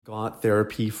Got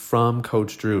therapy from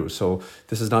Coach Drew. So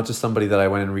this is not just somebody that I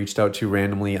went and reached out to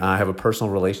randomly. I have a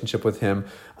personal relationship with him,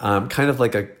 kind of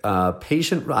like a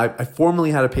patient. I formerly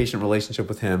had a patient relationship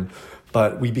with him,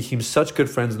 but we became such good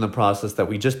friends in the process that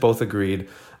we just both agreed,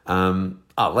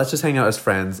 let's just hang out as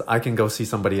friends. I can go see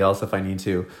somebody else if I need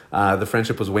to. The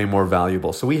friendship was way more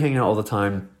valuable. So we hang out all the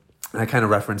time. I kind of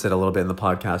reference it a little bit in the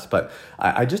podcast, but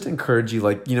I just encourage you,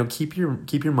 keep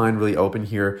your mind really open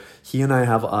here. He and I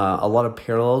have a lot of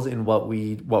parallels in what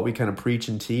we kind of preach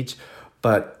and teach,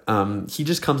 but he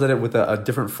just comes at it with a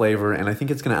different flavor, and I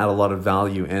think it's going to add a lot of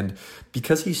value. And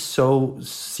because he's so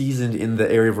seasoned in the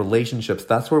area of relationships,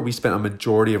 that's where we spent a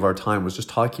majority of our time, was just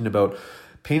talking about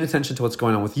paying attention to what's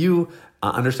going on with you,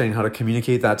 understanding how to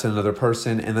communicate that to another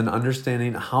person, and then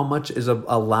understanding how much is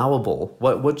allowable.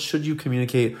 What should you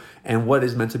communicate, and what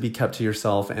is meant to be kept to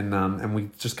yourself. And we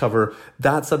just cover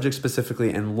that subject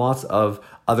specifically, and lots of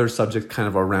other subjects kind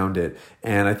of around it.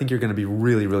 And I think you're going to be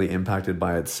really, really impacted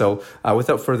by it. So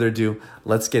without further ado,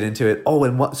 let's get into it. Oh,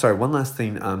 and one last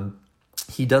thing.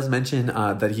 He does mention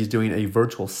that he's doing a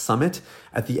virtual summit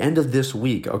at the end of this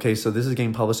week. Okay, so this is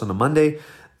getting published on a Monday.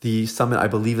 The summit, I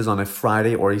believe, is on a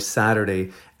Friday or a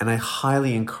Saturday, and I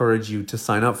highly encourage you to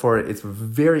sign up for it. It's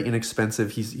very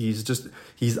inexpensive.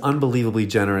 He's unbelievably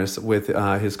generous with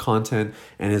his content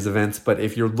and his events. But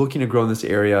if you're looking to grow in this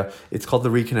area, it's called the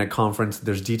Reconnect Conference.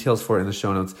 There's details for it in the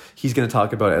show notes. He's going to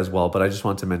talk about it as well, but I just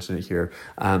want to mention it here.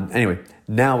 Anyway,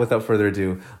 now without further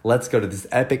ado, let's go to this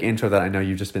epic intro that I know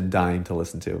you've just been dying to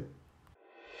listen to.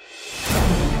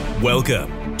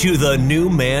 Welcome to the New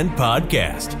Man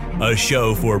Podcast, a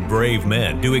show for brave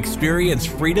men to experience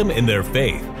freedom in their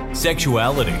faith,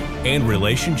 sexuality, and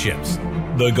relationships.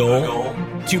 The goal?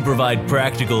 To provide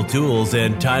practical tools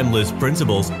and timeless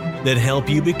principles that help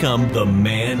you become the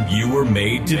man you were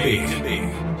made to be.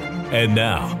 And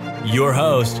now, your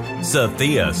host,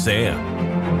 Sathya Sam.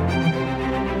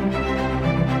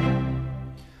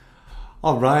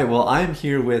 All right, well, I'm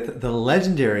here with the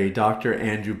legendary Dr.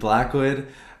 Andrew Blackwood,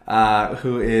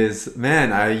 who is,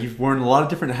 you've worn a lot of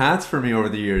different hats for me over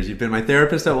the years. You've been my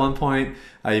therapist at one point,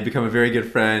 you've become a very good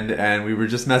friend, and we were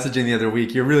just messaging the other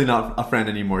week. You're really not a friend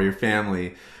anymore, you're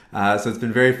family. So it's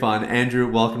been very fun. Andrew,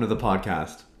 welcome to the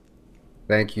podcast.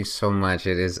 Thank you so much.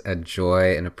 It is a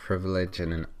joy and a privilege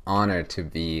and an honor to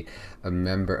be a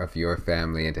member of your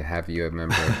family and to have you a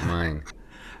member of mine.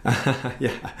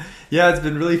 Yeah, it's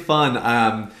been really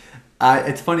fun.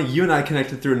 It's funny, you and I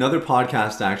connected through another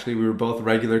podcast, actually. We were both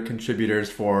regular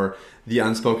contributors for The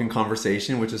Unspoken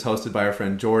Conversation, which is hosted by our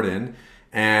friend Jordan.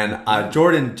 And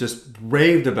Jordan just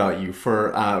raved about you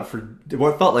for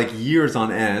what felt like years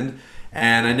on end.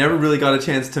 And I never really got a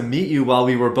chance to meet you while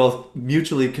we were both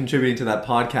mutually contributing to that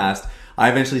podcast. I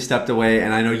eventually stepped away,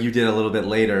 and I know you did a little bit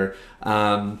later.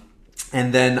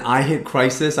 And then I hit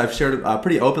crisis. I've shared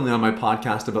pretty openly on my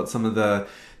podcast about some of the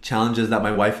challenges that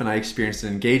my wife and I experienced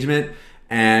in engagement,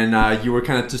 and you were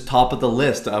kind of just top of the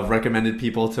list of recommended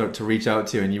people to reach out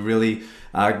to, and you really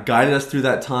guided us through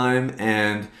that time.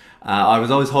 And I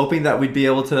was always hoping that we'd be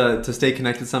able to stay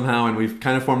connected somehow, and we've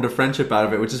kind of formed a friendship out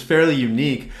of it, which is fairly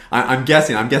unique. I'm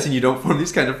guessing you don't form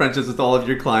these kind of friendships with all of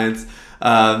your clients,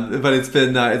 but it's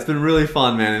been really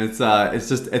fun, man. And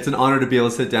it's an honor to be able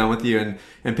to sit down with you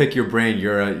and pick your brain.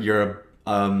 You're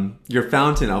a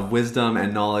fountain of wisdom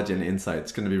and knowledge and insight.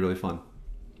 It's going to be really fun.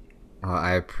 Oh,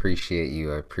 I appreciate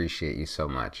you. I appreciate you so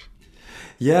much.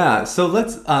 Yeah, so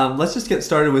let's just get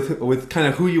started with kind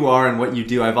of who you are and what you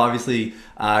do. I've obviously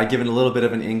given a little bit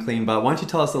of an inkling, but why don't you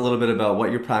tell us a little bit about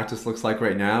what your practice looks like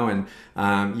right now?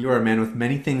 And you are a man with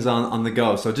many things on the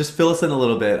go. So just fill us in a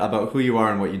little bit about who you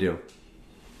are and what you do.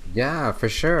 Yeah, for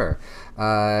sure.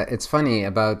 It's funny,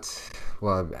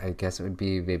 I guess it would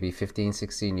be maybe 15,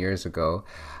 16 years ago,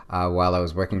 while I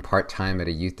was working part-time at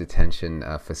a youth detention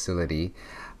facility,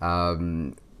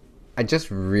 I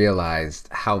just realized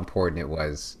how important it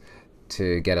was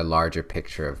to get a larger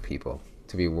picture of people,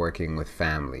 to be working with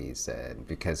families,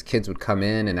 because kids would come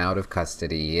in and out of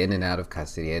custody,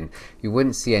 and you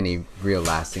wouldn't see any real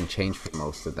lasting change for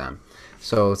most of them.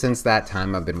 So since that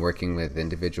time, I've been working with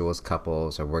individuals,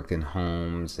 couples. I've worked in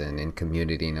homes and in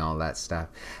community and all that stuff.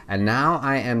 And now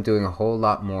I am doing a whole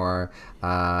lot more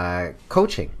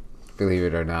coaching, believe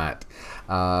it or not.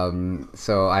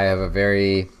 So I have a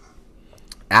very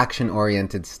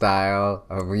action-oriented style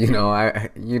of, me,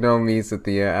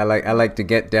 Sathya. I like to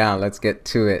get down. Let's get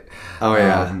to it. Oh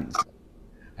yeah.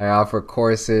 I offer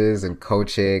courses and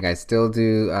coaching. I still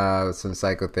do some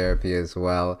psychotherapy as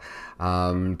well.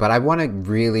 But I want to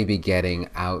really be getting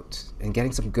out and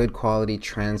getting some good quality,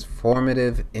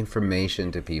 transformative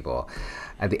information to people.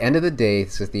 At the end of the day,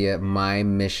 Cynthia, my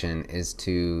mission is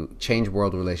to change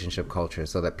world relationship culture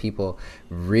so that people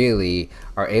really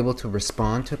are able to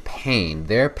respond to pain,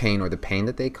 their pain or the pain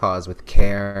that they cause, with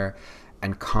care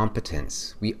and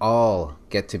competence. We all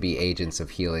get to be agents of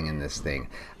healing in this thing.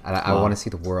 And I want to see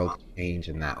the world change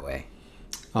in that way.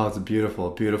 Oh, it's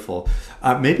beautiful, beautiful.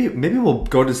 Maybe we'll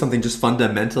go to something just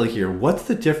fundamental here. What's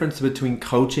the difference between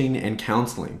coaching and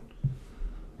counseling?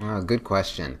 Oh, good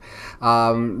question.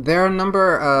 There are a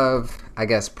number of, I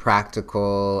guess,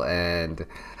 practical and,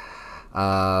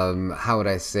 how would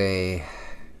I say,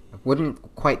 I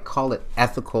wouldn't quite call it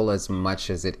ethical as much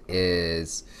as it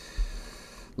is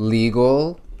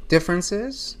legal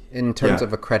differences in terms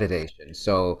of accreditation.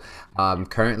 So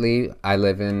currently I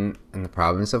live in the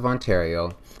province of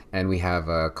Ontario, and we have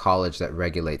a college that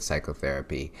regulates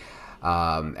psychotherapy.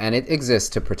 And it exists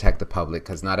to protect the public,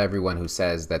 because not everyone who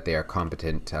says that they are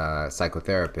competent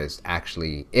psychotherapist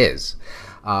actually is.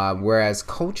 Whereas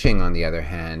coaching, on the other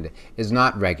hand, is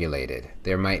not regulated.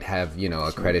 There might have,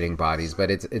 accrediting bodies, but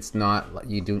it's not.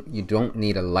 You don't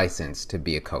need a license to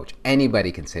be a coach.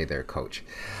 Anybody can say they're a coach.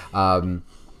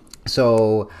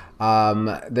 So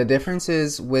the difference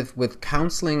is with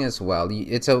counseling as well.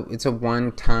 It's a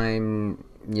one time,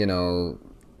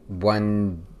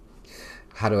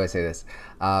 how do I say this?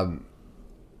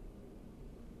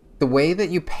 The way that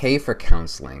you pay for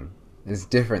counseling is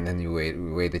different than the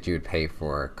way that you would pay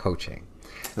for coaching.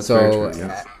 That's very true,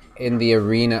 yes. In the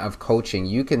arena of coaching,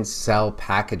 you can sell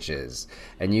packages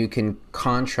and you can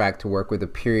contract to work for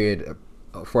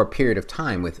a period of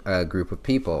time with a group of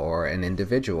people or an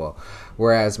individual.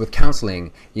 Whereas with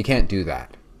counseling, you can't do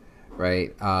that,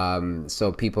 right?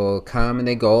 So people come and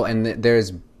they go, and there's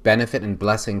benefit and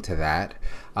blessing to that.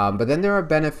 But then there are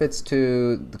benefits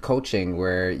to the coaching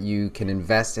where you can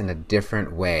invest in a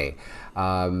different way.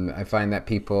 I find that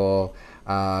people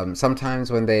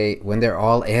sometimes when they're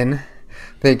all in,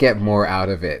 they get more out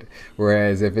of it.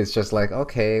 Whereas if it's just like,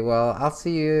 okay, well, I'll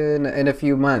see you in a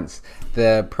few months,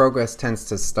 the progress tends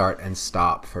to start and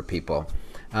stop for people.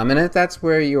 And if that's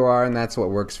where you are and that's what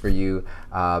works for you,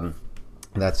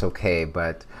 that's okay.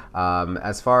 But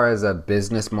as far as a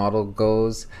business model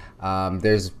goes,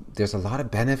 there's a lot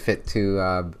of benefit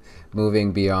to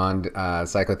moving beyond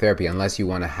psychotherapy, unless you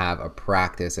want to have a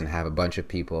practice and have a bunch of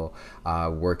people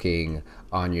working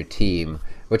on your team,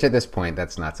 which at this point,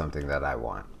 that's not something that I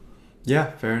want.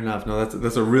 Yeah, fair enough. No,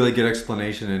 that's a really good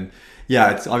explanation. And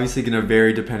yeah, it's obviously going to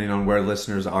vary depending on where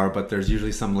listeners are, but there's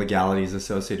usually some legalities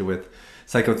associated with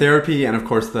psychotherapy. And of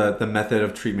course, the method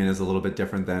of treatment is a little bit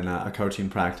different than a coaching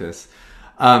practice.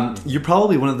 You're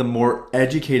probably one of the more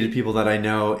educated people that I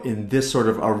know in this sort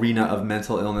of arena of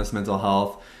mental illness, mental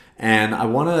health. And I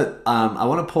want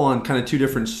to pull on kind of two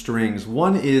different strings.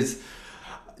 One is,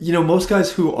 most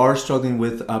guys who are struggling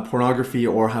with pornography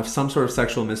or have some sort of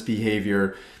sexual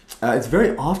misbehavior, it's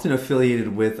very often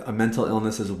affiliated with a mental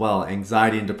illness as well,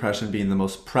 anxiety and depression being the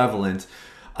most prevalent.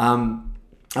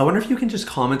 I wonder if you can just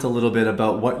comment a little bit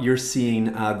about what you're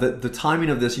seeing, the timing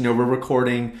of this. We're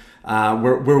recording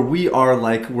where we are,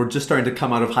 like, we're just starting to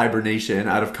come out of hibernation,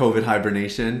 out of COVID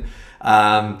hibernation.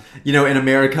 In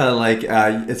America, like,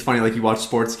 it's funny, like, you watch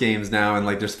sports games now and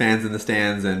like there's fans in the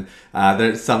stands, and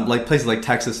there's some like places like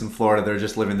Texas and Florida, they're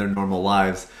just living their normal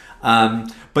lives.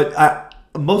 But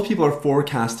most people are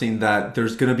forecasting that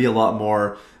there's going to be a lot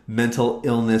more mental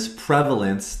illness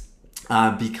prevalence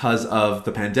because of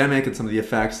the pandemic and some of the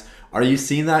effects. Are you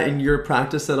seeing that in your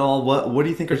practice at all? What do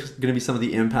you think are going to be some of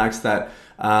the impacts that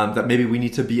maybe we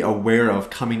need to be aware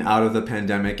of coming out of the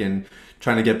pandemic and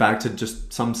trying to get back to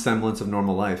just some semblance of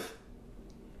normal life?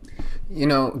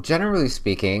 Generally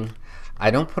speaking,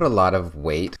 I don't put a lot of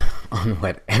weight on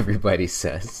what everybody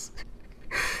says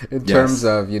in terms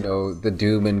of, the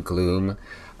doom and gloom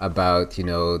about,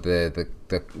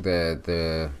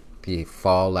 the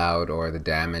fallout or the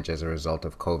damage as a result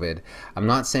of COVID. I'm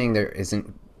not saying there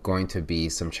isn't going to be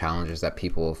some challenges that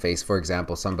people will face. For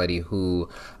example, somebody who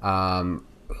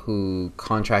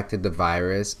contracted the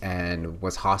virus and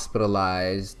was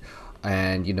hospitalized,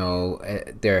 and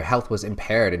their health was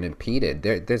impaired and impeded.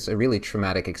 There's a really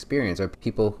traumatic experience. Or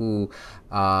people who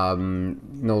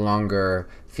no longer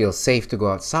feel safe to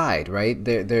go outside, right?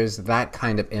 There's that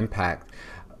kind of impact.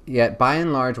 Yet by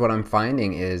and large, what I'm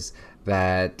finding is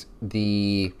that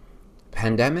the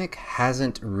pandemic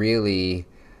hasn't really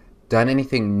done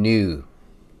anything new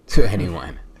to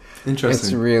anyone. Interesting.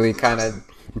 It's really kind of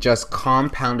just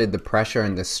compounded the pressure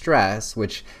and the stress,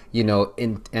 which,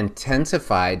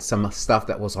 intensified some stuff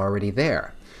that was already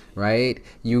there, right?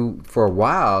 For a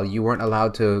while, you weren't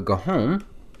allowed to go home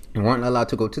You weren't allowed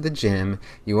to go to the gym.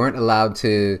 You weren't allowed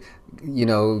to,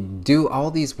 do all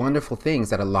these wonderful things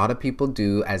that a lot of people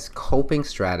do as coping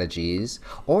strategies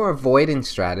or avoiding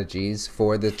strategies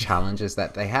for the challenges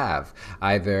that they have,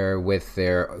 either with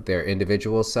their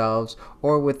individual selves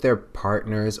or with their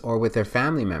partners or with their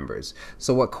family members.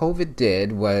 So what COVID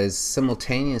did was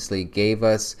simultaneously gave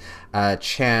us a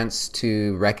chance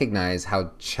to recognize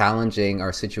how challenging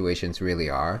our situations really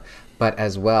are, but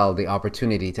as well the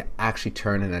opportunity to actually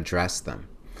turn and address them.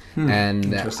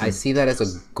 And I see that as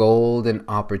a golden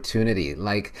opportunity.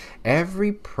 Like,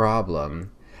 every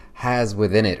problem has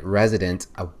within it resident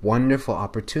a wonderful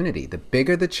opportunity. The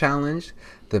bigger the challenge,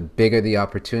 the bigger the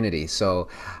opportunity. So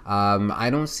I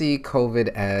don't see COVID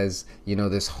as,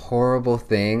 this horrible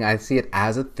thing. I see it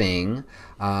as a thing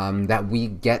that we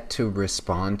get to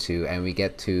respond to, and we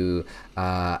get to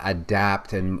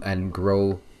adapt and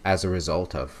grow as a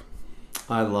result of.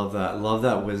 I love that. I love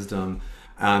that wisdom.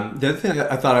 The other thing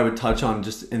I thought I would touch on,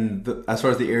 just as far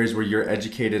as the areas where you're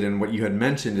educated and what you had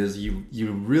mentioned, is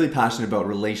you're really passionate about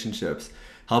relationships,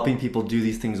 helping people do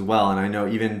these things well. And I know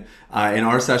even in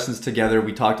our sessions together,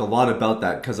 we talked a lot about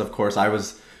that because, of course, I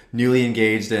was newly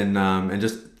engaged and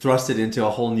just thrusted into a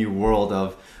whole new world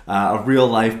of real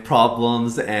life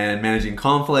problems and managing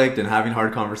conflict and having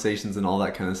hard conversations and all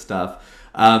that kind of stuff.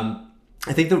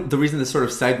 I think the reason this sort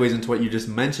of segues into what you just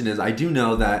mentioned is I do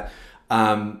know that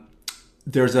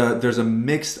there's a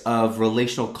mix of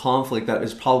relational conflict that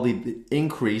is probably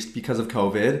increased because of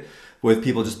COVID, with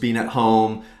people just being at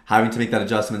home, having to make that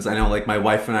adjustments. I know, like, my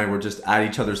wife and I were just at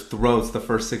each other's throats the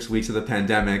first 6 weeks of the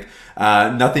pandemic.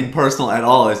 Nothing personal at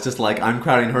all. It's just like I'm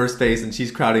crowding her space and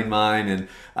she's crowding mine, and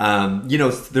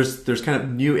there's kind of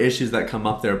new issues that come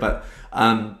up there. But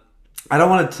I don't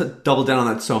want to double down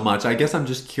on that so much. I guess I'm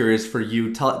just curious for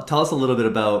you. Tell us a little bit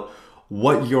about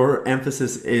what your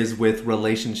emphasis is with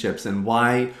relationships, and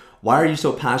why are you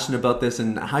so passionate about this,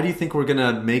 and how do you think we're going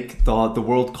to make the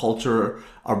world culture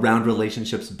around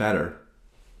relationships better?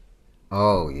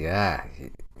 Oh, yeah.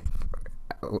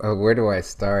 Where do I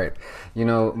start?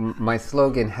 My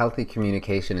slogan, healthy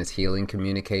communication is healing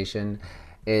communication.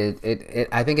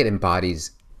 I think it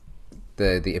embodies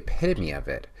the epitome of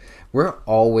it. We're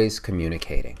always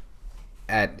communicating.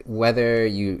 At whether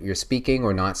you're speaking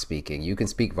or not speaking, you can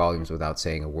speak volumes without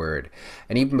saying a word.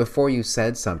 And even before you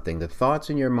said something, the thoughts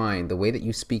in your mind, the way that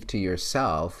you speak to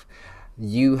yourself,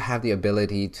 you have the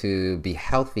ability to be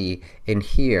healthy in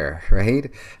here,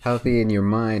 right? Healthy in your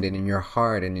mind and in your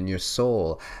heart and in your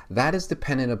soul. That is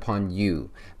dependent upon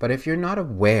you. But if you're not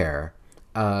aware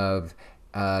of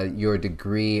your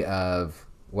degree of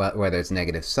whether it's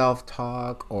negative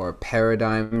self-talk or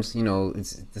paradigms,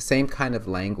 it's the same kind of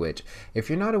language. If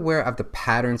you're not aware of the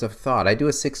patterns of thought, I do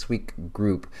a 6-week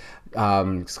group.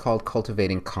 It's called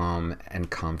Cultivating Calm and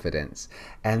Confidence.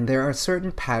 And there are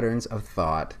certain patterns of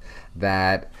thought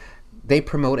that they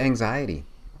promote anxiety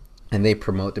and they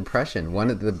promote depression. One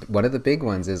of the big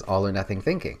ones is all or nothing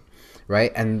thinking,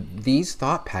 right? And these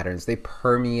thought patterns, they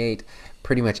permeate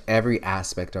pretty much every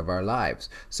aspect of our lives.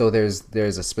 So there's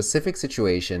a specific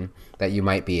situation that you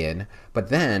might be in, but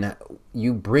then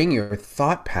you bring your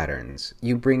thought patterns,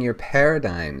 you bring your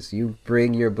paradigms, you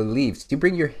bring your beliefs, you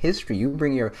bring your history, you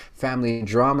bring your family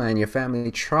drama and your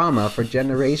family trauma for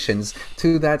generations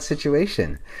to that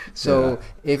situation. So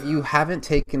if you haven't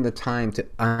taken the time to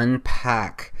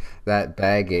unpack that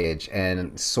baggage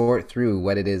and sort through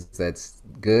what it is that's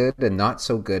good and not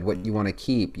so good, what you want to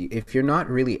keep, if you're not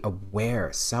really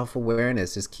aware,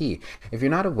 self-awareness is key. If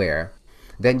you're not aware,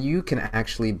 then you can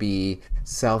actually be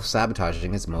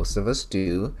self-sabotaging, as most of us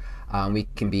do. We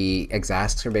can be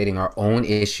exacerbating our own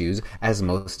issues, as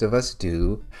most of us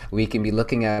do. We can be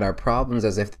looking at our problems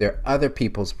as if they're other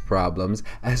people's problems,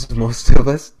 as most of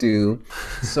us do.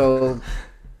 So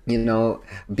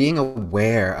being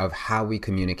aware of how we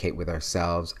communicate with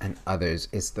ourselves and others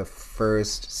is the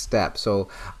first step. So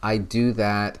I do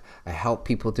that. I help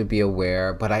people to be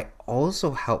aware, but I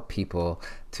also help people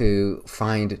to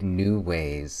find new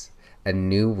ways and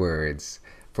new words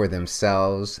for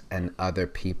themselves and other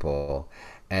people.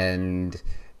 And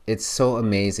it's so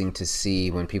amazing to see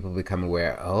when people become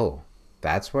aware, oh,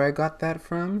 that's where I got that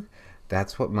from?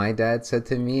 That's what my dad said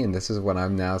to me, and this is what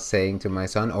I'm now saying to my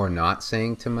son or not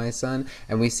saying to my son.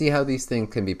 And we see how these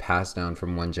things can be passed down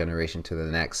from one generation to the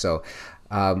next. So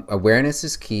awareness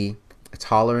is key.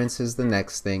 Tolerance is the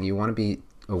next thing. You want to be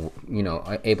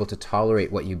able to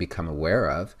tolerate what you become aware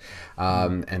of.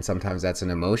 And sometimes that's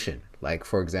an emotion. Like,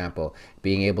 for example,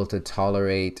 being able to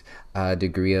tolerate a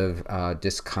degree of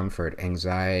discomfort,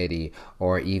 anxiety,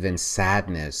 or even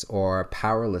sadness or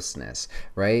powerlessness,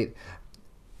 right?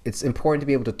 It's important to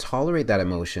be able to tolerate that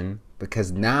emotion,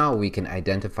 because now we can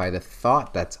identify the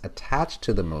thought that's attached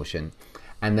to the emotion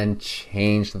and then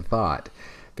change the thought.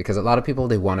 Because a lot of people,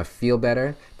 they want to feel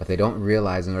better, but they don't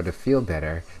realize in order to feel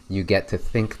better, you get to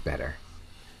think better.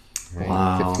 Right?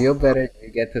 Wow. To feel better, you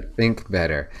get to think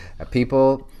better.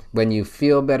 People, when you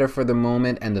feel better for the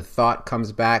moment and the thought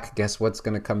comes back, guess what's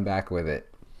going to come back with it?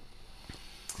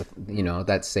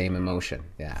 That same emotion.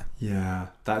 Yeah. Yeah,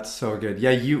 that's so good.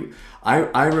 Yeah,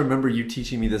 I remember you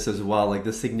teaching me this as well, like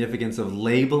the significance of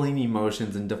labeling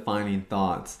emotions and defining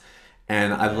thoughts.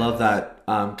 And I love that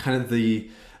kind of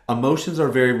the emotions are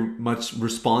very much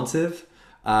responsive,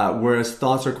 whereas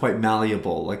thoughts are quite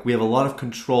malleable. Like we have a lot of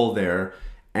control there,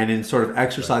 and in sort of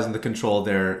exercising the control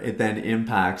there, it then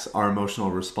impacts our emotional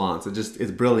response.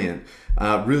 It's brilliant,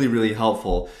 really, really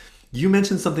helpful. You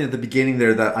mentioned something at the beginning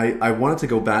there that I wanted to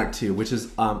go back to, which is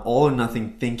all or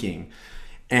nothing thinking.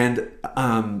 And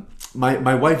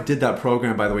my wife did that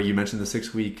program, by the way. You mentioned the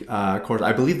 6-week course.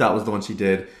 I believe that was the one she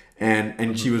did.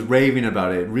 And she was raving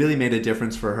about it. It really made a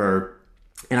difference for her.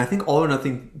 And I think all or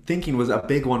nothing thinking was a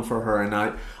big one for her. And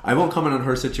I won't comment on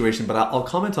her situation, but I'll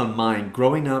comment on mine.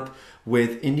 Growing up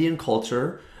with Indian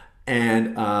culture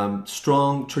and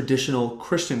strong traditional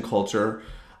Christian culture,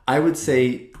 I would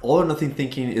say all or nothing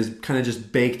thinking is kind of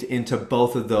just baked into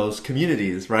both of those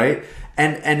communities, right?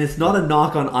 And it's not a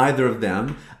knock on either of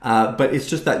them, but it's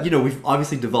just that, we've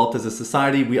obviously developed as a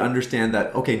society. We understand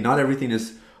that, okay, not everything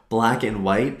is black and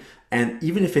white. And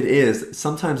even if it is,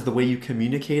 sometimes the way you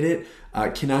communicate it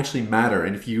can actually matter.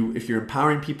 And if you're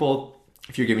empowering people,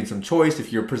 if you're giving some choice,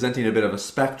 if you're presenting a bit of a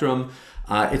spectrum,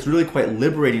 it's really quite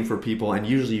liberating for people, and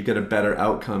usually you get a better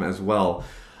outcome as well.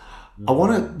 I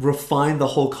want to refine the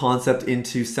whole concept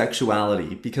into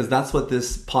sexuality, because that's what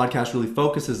this podcast really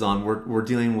focuses on. We're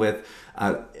dealing with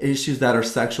issues that are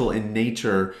sexual in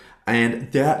nature.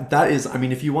 And that is, I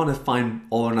mean, if you want to find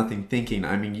all or nothing thinking,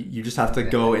 I mean, you just have to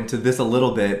go into this a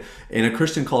little bit in a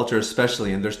Christian culture,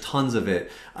 especially, and there's tons of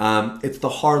it. It's the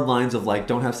hard lines of like,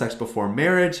 don't have sex before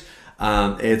marriage.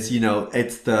 It's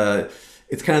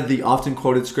kind of the often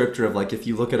quoted scripture of like, if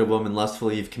you look at a woman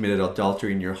lustfully, you've committed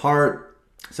adultery in your heart.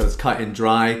 So it's cut and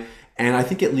dry. And I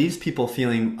think it leaves people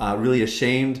feeling really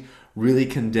ashamed, really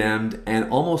condemned, and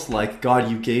almost like, God,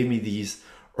 you gave me these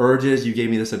urges, you gave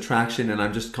me this attraction, and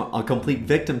I'm just a complete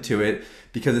victim to it,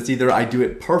 because it's either I do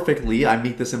it perfectly, I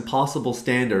meet this impossible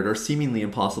standard or seemingly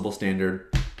impossible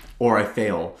standard, or I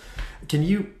fail. Can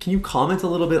you comment a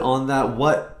little bit on that?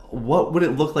 What would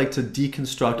it look like to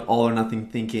deconstruct all or nothing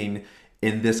thinking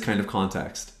in this kind of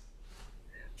context?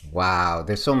 Wow,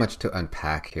 there's so much to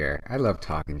unpack here. I love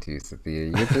talking to you, Sophia.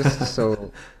 You're just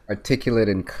so articulate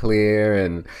and clear,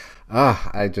 and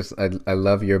I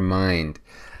love your mind.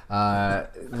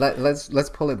 Let's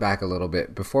pull it back a little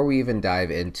bit before we even dive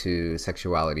into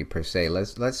sexuality per se.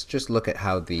 Let's just look at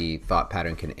how the thought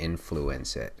pattern can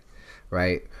influence it,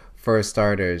 right? For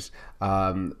starters,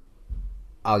 I'll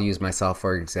use myself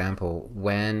for example.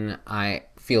 When I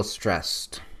feel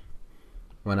stressed,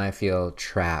 when I feel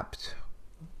trapped,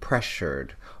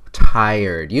 pressured,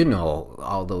 tired,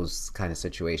 all those kind of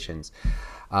situations,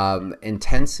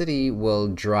 intensity will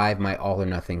drive my all or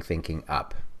nothing thinking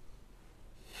up.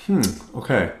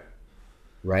 Okay.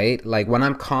 Right? Like when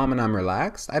I'm calm and I'm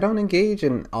relaxed, I don't engage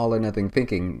in all or nothing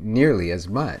thinking nearly as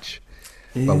much.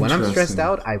 But when I'm stressed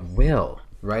out, I will,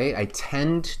 right? I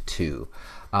tend to.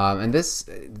 And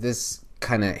this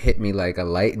kind of hit me like a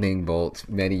lightning bolt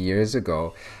many years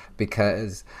ago,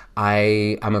 because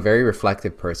I'm a very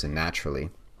reflective person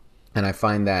naturally. And I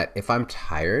find that if I'm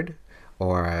tired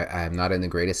or I'm not in the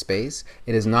greatest space,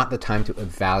 it is not the time to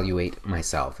evaluate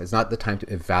myself. It's not the time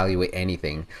to evaluate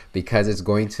anything, because it's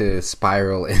going to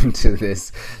spiral into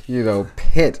this,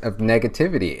 pit of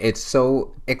negativity. It's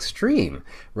so extreme,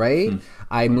 right?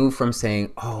 I move from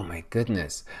saying, oh my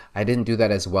goodness, I didn't do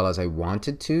that as well as I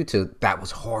wanted to that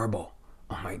was horrible.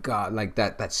 Oh my God, like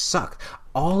that sucked.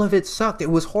 All of it sucked. It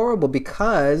was horrible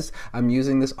because I'm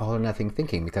using this all or nothing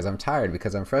thinking, because I'm tired,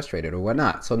 because I'm frustrated or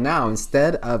whatnot. So now,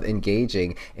 instead of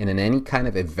engaging in any kind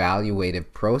of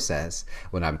evaluative process,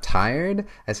 when I'm tired,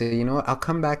 I say, you know what, I'll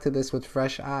come back to this with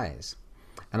fresh eyes.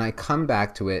 And I come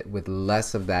back to it with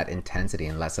less of that intensity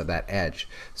and less of that edge.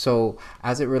 So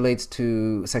as it relates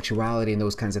to sexuality and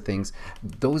those kinds of things,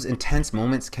 those intense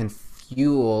moments can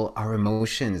fuel our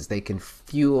emotions. They can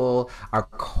fuel our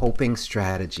coping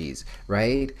strategies,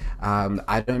 right?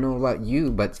 I don't know about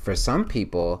you, but for some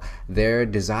people, their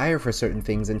desire for certain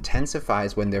things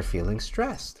intensifies when they're feeling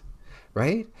stressed,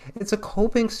 right? It's a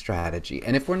coping strategy.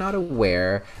 And if we're not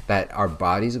aware that our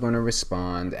bodies are going to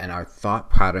respond and our thought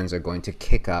patterns are going to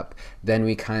kick up, then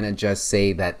we kind of just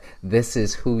say that this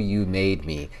is who you made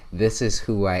me. This is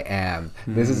who I am.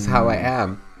 This is how I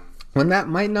am. When that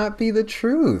might not be the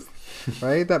truth,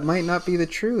 right? That might not be the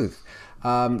truth.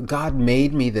 God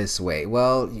made me this way.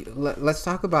 Well, let's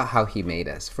talk about how he made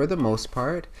us. For the most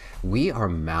part, we are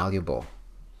malleable.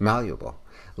 Malleable.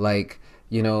 Like,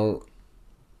 your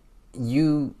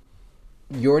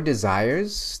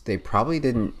desires, they probably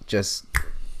didn't just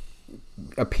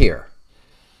appear.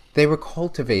 They were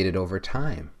cultivated over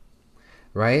time,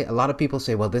 right? A lot of people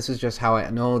say, well, this is just how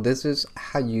no, this is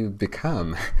how you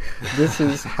become. This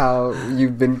is how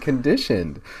you've been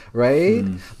conditioned, right?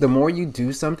 The more you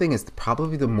do something, it's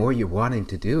probably the more you're wanting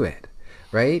to do it,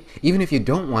 right? Even if you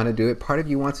don't want to do it, part of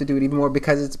you wants to do it even more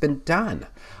because it's been done.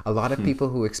 A lot of people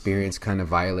who experience kind of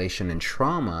violation and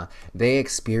trauma, they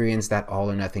experience that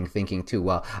all or nothing thinking too.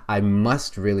 Well, I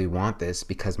must really want this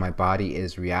because my body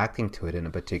is reacting to it in a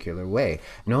particular way.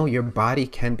 No, your body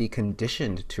can be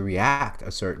conditioned to react a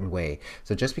certain way.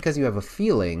 So just because you have a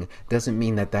feeling doesn't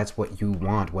mean that that's what you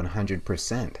want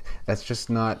 100%. That's just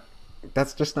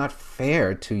not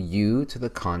fair to you, to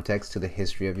the context, to the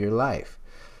history of your life.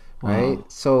 Right? Wow.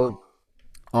 So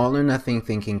all or nothing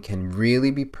thinking can really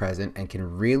be present and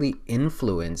can really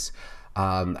influence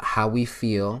how we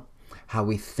feel, how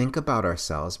we think about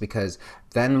ourselves, because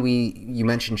then you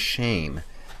mentioned shame.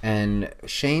 And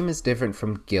shame is different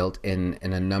from guilt in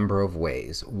a number of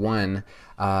ways. One,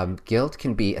 guilt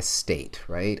can be a state,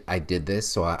 right? I did this,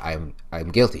 so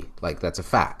I'm guilty. Like, that's a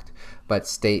fact. But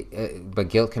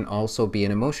guilt can also be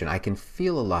an emotion. I can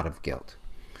feel a lot of guilt.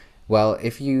 Well,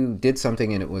 if you did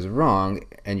something and it was wrong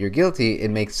and you're guilty, it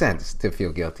makes sense to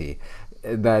feel guilty.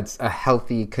 That's a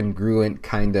healthy, congruent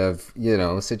kind of,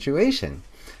 situation.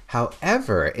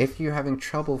 However, if you're having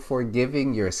trouble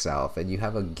forgiving yourself and you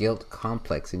have a guilt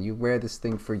complex and you wear this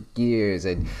thing for years,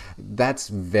 and that's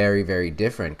very, very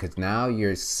different, because now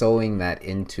you're sewing that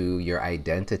into your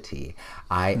identity.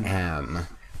 I am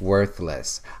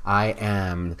worthless.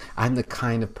 I'm the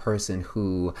kind of person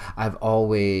who I've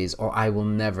always, or I will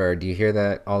never. Do you hear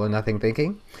that all or nothing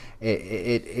thinking?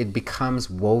 It becomes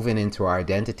woven into our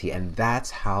identity, and that's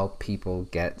how people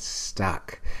get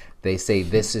stuck. They say,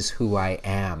 this is who I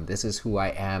am. This is who I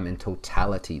am in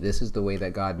totality. This is the way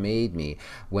that God made me,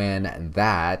 when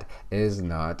that is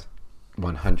not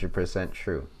 100%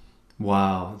 true.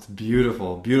 Wow, it's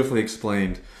beautiful, beautifully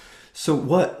explained. So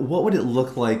what would it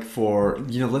look like for,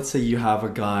 let's say you have a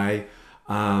guy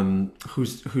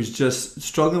who's just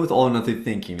struggling with all or nothing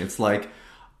thinking. It's like,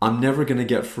 I'm never gonna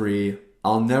get free.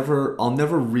 I'll never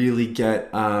really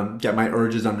get my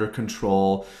urges under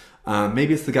control.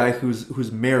 Maybe it's the guy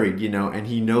who's married, and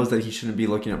he knows that he shouldn't be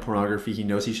looking at pornography. He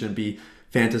knows he shouldn't be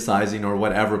fantasizing or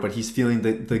whatever, but he's feeling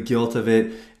the guilt of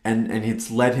it, and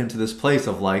it's led him to this place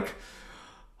of like,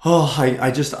 oh,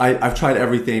 I've tried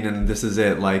everything and this is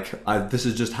it. Like, this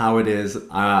is just how it is.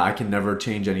 I can never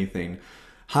change anything.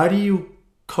 How do you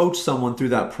coach someone through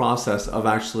that process of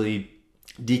actually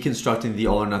deconstructing the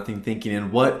all or nothing thinking?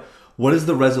 And what is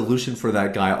the resolution for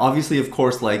that guy? Obviously, of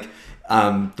course, like,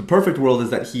 the perfect world is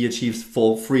that he achieves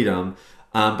full freedom.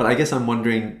 But I guess I'm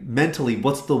wondering, mentally,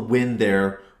 what's the win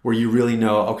there where you really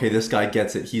know, okay, this guy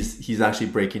gets it. He's actually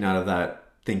breaking out of that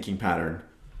thinking pattern.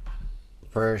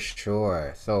 For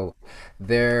sure. So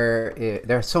there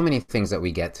are so many things that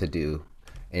we get to do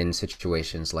in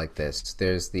situations like this.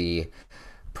 There's the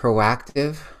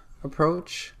proactive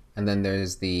approach, and then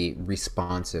there's the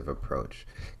responsive approach.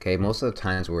 Okay, most of the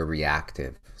times we're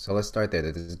reactive. So let's start there.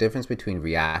 There's a difference between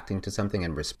reacting to something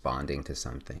and responding to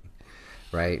something.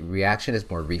 Right? Reaction is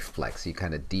more reflex. You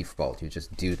kind of default. You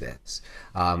just do this.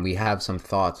 We have some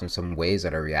thoughts and some ways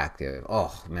that are reactive.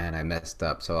 Oh, man, I messed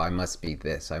up, so I must be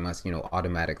this. I must,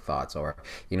 automatic thoughts. Or,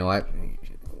 you know what?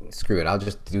 Screw it. I'll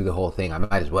just do the whole thing. I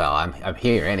might as well. I'm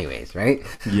here anyways, right?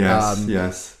 Yes,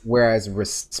 yes. Whereas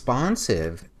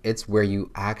responsive, it's where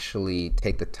you actually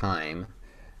take the time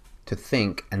to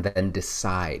think and then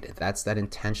decide. That's that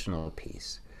intentional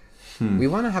piece. We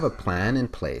want to have a plan in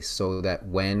place so that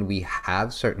when we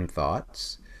have certain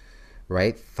thoughts,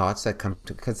 right, thoughts that come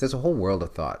to, because there's a whole world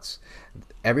of thoughts.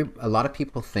 A lot of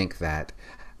people think that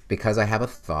because I have a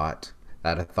thought,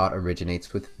 that a thought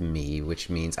originates with me, which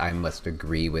means I must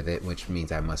agree with it, which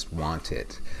means I must want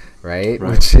it, right?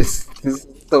 Which is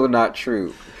so not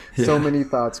true. Yeah. So many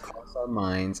thoughts cross our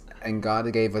minds, and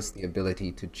God gave us the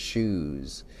ability to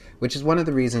choose, which is one of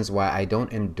the reasons why I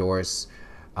don't endorse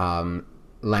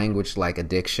language like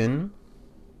addiction.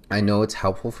 I know it's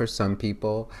helpful for some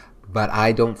people, but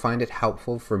I don't find it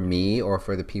helpful for me or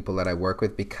for the people that I work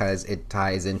with because it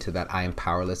ties into that I am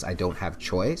powerless, I don't have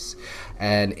choice.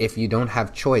 And if you don't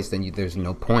have choice, then there's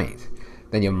no point.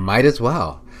 Then you might as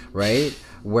well, right?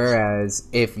 Whereas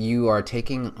if you are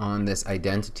taking on this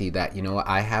identity that, you know,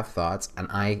 I have thoughts and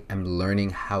I am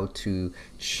learning how to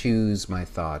choose my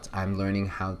thoughts. I'm learning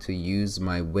how to use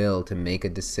my will to make a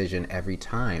decision every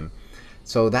time.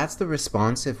 So that's the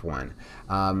responsive one.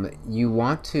 You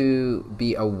want to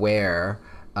be aware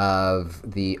of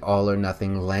the all or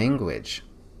nothing language.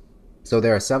 So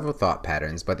there are several thought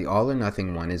patterns, but the all or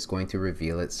nothing one is going to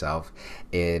reveal itself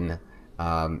in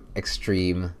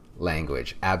extreme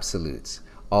language, absolutes.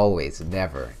 Always,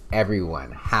 never,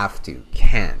 everyone, have to,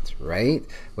 can't, right?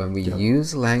 When we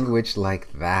use language like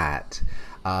that,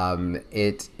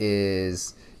 it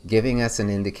is giving us an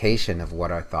indication of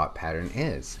what our thought pattern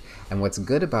is. And what's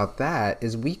good about that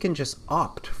is we can just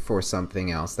opt for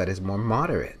something else that is more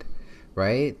moderate,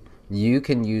 right? You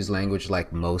can use language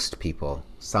like most people,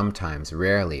 sometimes,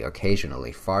 rarely,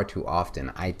 occasionally, far too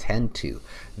often. I tend to.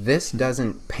 This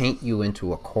doesn't paint you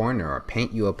into a corner or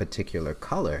paint you a particular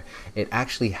color. It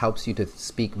actually helps you to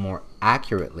speak more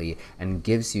accurately and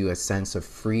gives you a sense of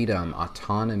freedom,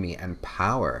 autonomy, and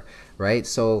power, right?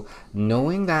 So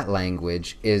knowing that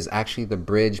language is actually the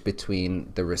bridge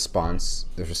between the responsive,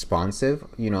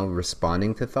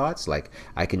 responding to thoughts. Like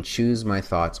I can choose my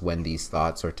thoughts when these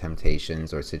thoughts or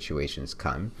temptations or situations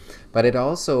come, but it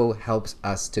also helps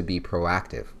us to be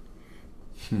proactive.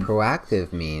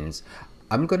 Proactive means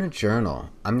I'm going to journal.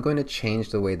 I'm going to change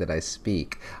the way that I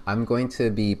speak. I'm going to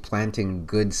be planting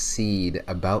good seed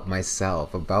about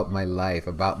myself, about my life,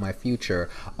 about my future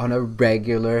on a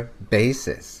regular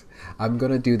basis. I'm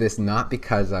going to do this not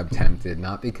because I'm tempted,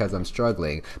 not because I'm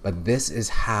struggling, but this is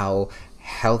how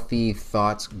healthy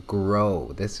thoughts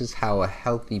grow. This is how a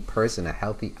healthy person, a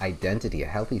healthy identity, a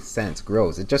healthy sense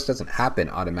grows. It just doesn't happen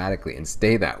automatically and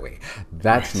stay that way.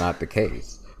 That's not the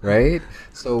case. Right?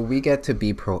 So we get to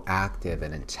be proactive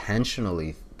and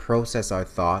intentionally process our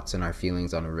thoughts and our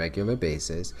feelings on a regular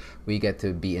basis. We get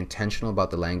to be intentional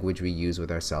about the language we use with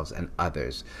ourselves and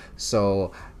others.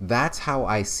 So that's how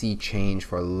I see change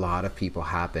for a lot of people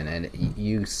happen. And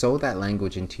you sow that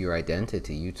language into your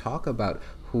identity. You talk about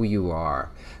who you are,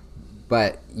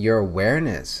 but your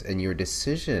awareness and your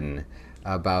decision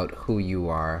about who you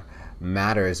are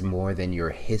matters more than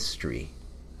your history.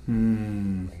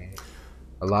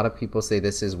 A lot of people say,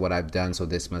 this is what I've done, so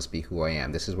this must be who I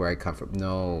am. This is where I come from.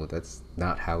 No, that's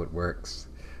not how it works.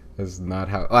 That's not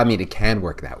how... I mean, it can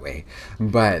work that way.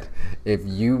 But if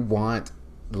you want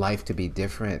life to be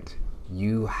different,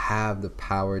 you have the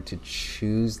power to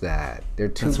choose that. There are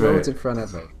two roads in front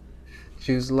of it.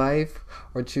 Choose life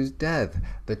or choose death.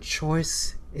 The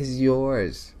choice is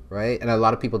yours, right? And a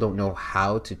lot of people don't know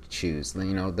how to choose.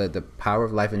 You know, the power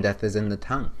of life and death is in the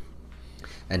tongue.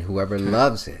 And whoever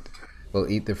loves it will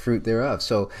eat the fruit thereof.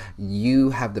 So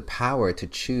you have the power to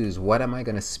choose, what am I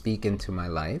going to speak into my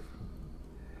life?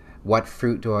 What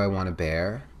fruit do I want to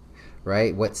bear?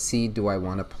 Right? What seed do I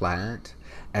want to plant?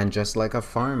 And just like a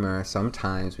farmer,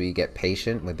 sometimes we get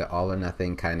patient with the all or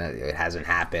nothing kind of, it hasn't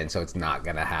happened, so it's not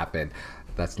going to happen.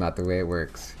 That's not the way it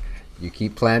works. You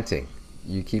keep planting,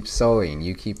 you keep sowing,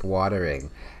 you keep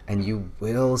watering, and you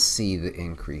will see the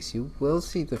increase. You will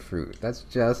see the fruit. That's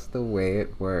just the way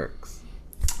it works.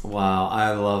 Wow,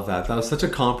 I love that. That was such a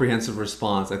comprehensive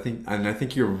response. I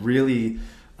think you're really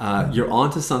you're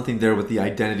onto something there with the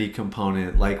identity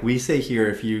component. Like we say here,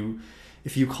 if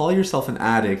you call yourself an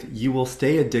addict, you will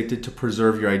stay addicted to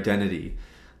preserve your identity.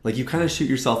 Like you kind of shoot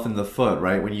yourself in the foot,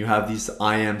 right? When you have these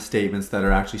I am statements that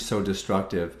are actually so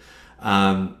destructive.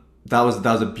 That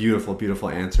was a beautiful, beautiful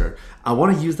answer. I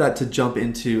want to use that to jump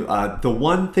into the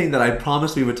one thing that I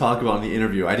promised we would talk about in the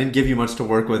interview. I didn't give you much to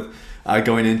work with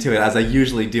going into it, as I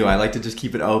usually do. I like to just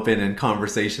keep it open and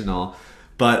conversational.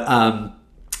 But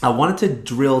I wanted to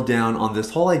drill down on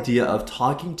this whole idea of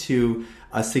talking to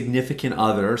a significant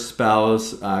other,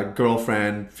 spouse,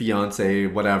 girlfriend, fiance,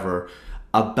 whatever,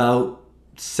 about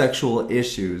sexual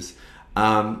issues.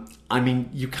 I mean,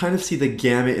 you kind of see the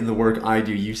gamut in the work I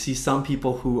do. You see some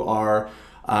people who are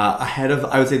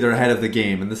I would say they're ahead of the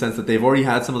game in the sense that they've already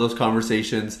had some of those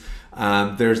conversations.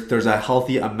 There's a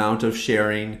healthy amount of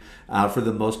sharing for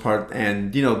the most part,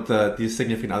 and the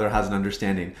significant other has an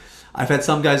understanding. I've had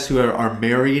some guys who are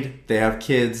married, they have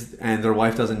kids, and their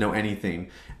wife doesn't know anything,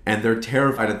 and they're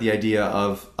terrified at the idea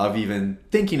of even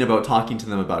thinking about talking to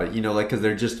them about it. Because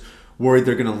they're just worried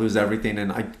they're going to lose everything.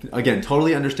 And I, again,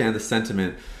 totally understand the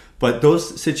sentiment. But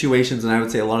those situations, and I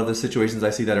would say a lot of the situations I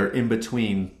see that are in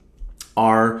between,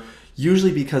 are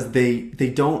usually because they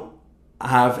don't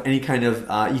have any kind of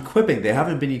equipping. They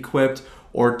haven't been equipped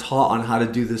or taught on how to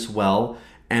do this well.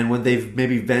 And when they've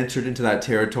maybe ventured into that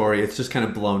territory, it's just kind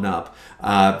of blown up.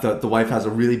 The wife has a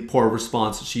really poor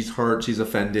response. She's hurt. She's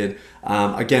offended.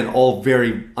 Again, all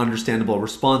very understandable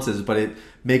responses, but it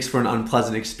makes for an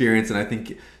unpleasant experience. And I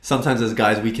think sometimes as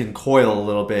guys, we can coil a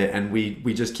little bit and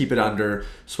we just keep it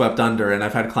swept under. And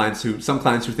I've had some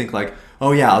clients who think like,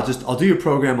 oh yeah, I'll do your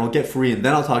program. I'll get free. And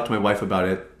then I'll talk to my wife about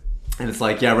it. And it's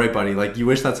like, yeah, right, buddy. Like, you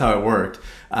wish that's how it worked.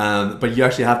 But you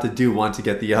actually have to do one to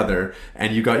get the other.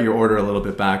 And you got your order a little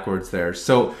bit backwards there.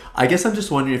 So I guess I'm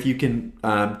just wondering if you can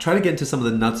try to get into some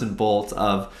of the nuts and bolts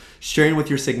of sharing with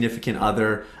your significant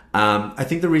other. I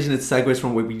think the reason it segues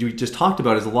from what we just talked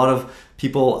about is a lot of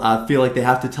people feel like they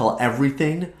have to tell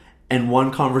everything in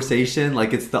one conversation.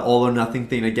 Like, it's the all or nothing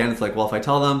thing again. It's like, well, if I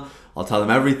tell them, I'll tell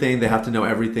them everything. They have to know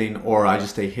everything, or I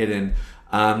just stay hidden.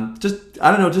 I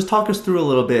don't know, just talk us through a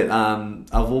little bit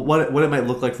of what it might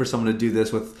look like for someone to do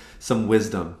this with some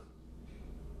wisdom.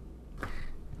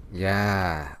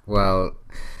 Yeah, well,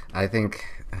 I think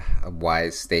a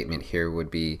wise statement here would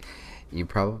be, you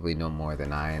probably know more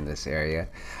than I in this area.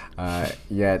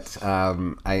 Yet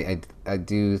I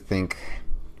do think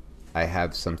I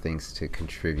have some things to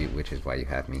contribute, which is why you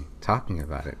have me talking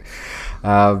about it.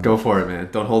 Go for it, man.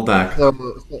 Don't hold back.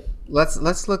 So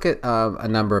let's look at a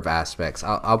number of aspects.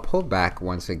 I'll pull back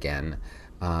once again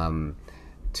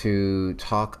to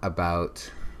talk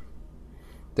about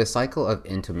the cycle of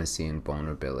intimacy and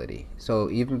vulnerability. So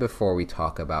even before we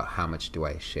talk about how much do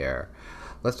I share,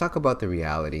 let's talk about the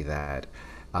reality that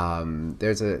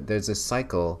there's a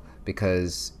cycle,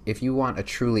 because if you want a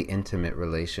truly intimate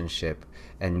relationship,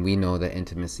 and we know that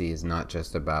intimacy is not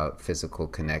just about physical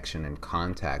connection and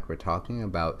contact, we're talking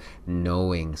about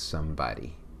knowing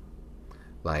somebody.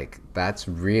 Like, that's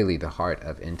really the heart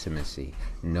of intimacy.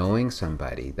 Knowing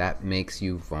somebody, that makes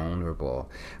you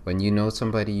vulnerable. When you know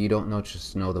somebody, you don't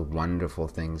just know the wonderful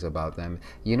things about them,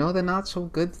 you know the not so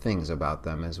good things about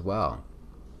them as well.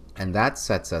 And that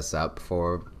sets us up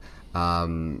for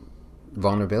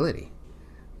vulnerability,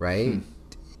 right?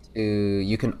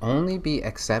 You can only be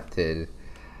accepted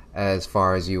as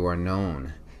far as you are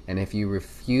known. And if you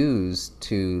refuse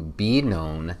to be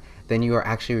known, then you are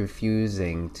actually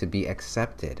refusing to be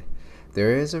accepted.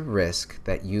 There is a risk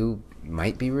that you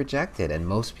might be rejected. And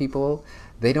most people,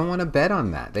 they don't want to bet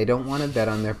on that. They don't want to bet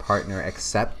on their partner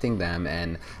accepting them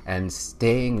and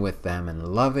staying with them and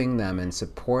loving them and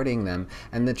supporting them.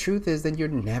 And the truth is that you're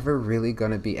never really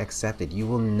going to be accepted. You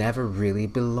will never really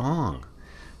belong.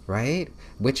 Right?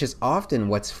 Which is often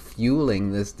what's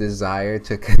fueling this desire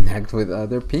to connect with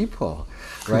other people,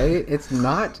 right? It's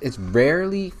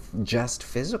rarely just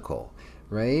physical,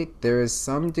 right? There is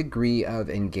some degree of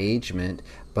engagement,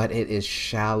 but it is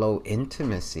shallow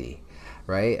intimacy,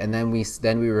 right? And then we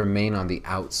remain on the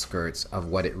outskirts of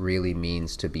what it really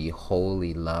means to be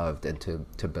wholly loved and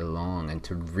to belong and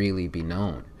to really be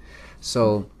known.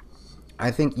 So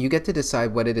I think you get to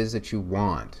decide what it is that you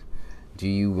want. Do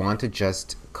you want to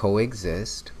just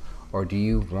coexist, or do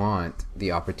you want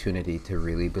the opportunity to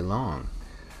really belong?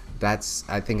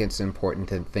 I think it's an important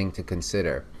thing to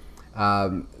consider.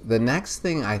 The next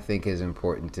thing I think is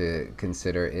important to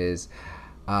consider is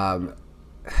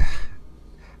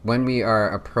when we are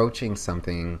approaching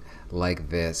something like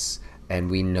this, and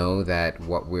we know that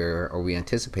we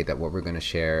anticipate that what we're going to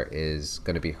share is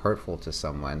going to be hurtful to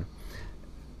someone,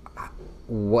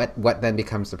 what then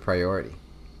becomes the priority?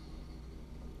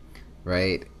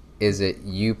 Right? Is it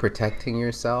you protecting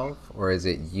yourself, or is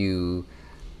it you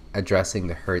addressing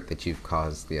the hurt that you've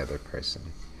caused the other person?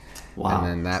 Wow. And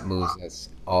then that moves us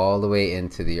all the way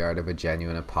into the art of a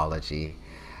genuine apology.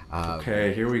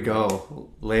 Okay, here we go.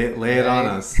 Lay it on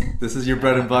us. This is your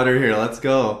bread and butter here. Let's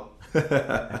go.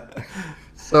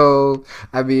 So,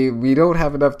 I mean, we don't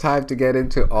have enough time to get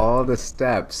into all the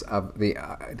steps of the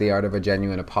art of a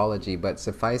genuine apology, but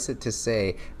suffice it to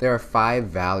say, there are 5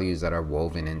 values that are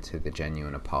woven into the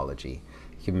genuine apology: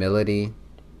 humility,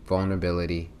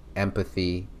 vulnerability,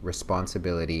 empathy,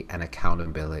 responsibility, and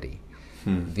accountability.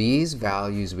 These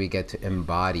values we get to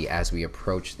embody as we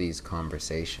approach these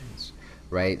conversations.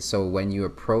 Right? So when you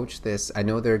approach this, I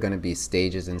know there are going to be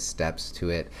stages and steps to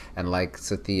it. And like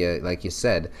Sathya, like you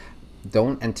said,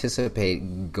 don't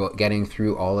anticipate getting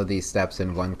through all of these steps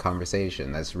in one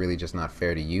conversation. That's really just not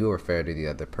fair to you or fair to the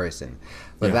other person.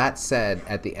 But that said,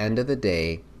 at the end of the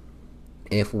day,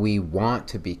 if we want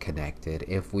to be connected,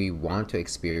 if we want to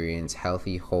experience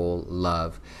healthy, whole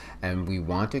love, and we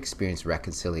want to experience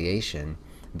reconciliation,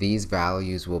 these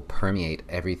values will permeate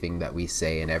everything that we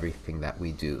say and everything that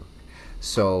we do.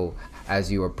 So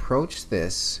as you approach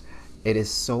this, it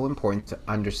is so important to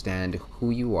understand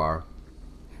who you are,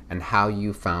 and how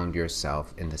you found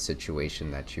yourself in the situation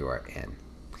that you are in.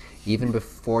 Even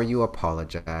before you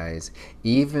apologize,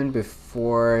 even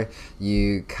before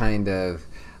you kind of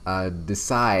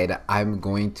decide, I'm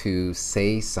going to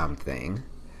say something,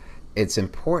 it's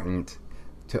important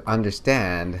to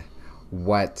understand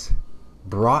what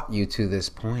brought you to this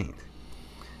point.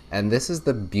 And this is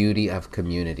the beauty of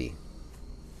community.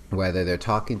 Whether they're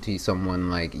talking to someone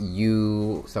like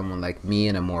you, someone like me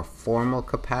in a more formal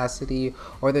capacity,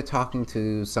 or they're talking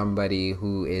to somebody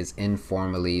who is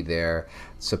informally their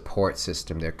support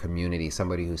system, their community,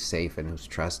 somebody who's safe and who's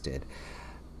trusted.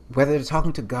 Whether they're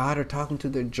talking to God or talking to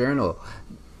their journal,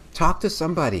 talk to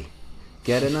somebody.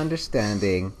 Get an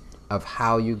understanding of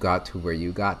how you got to where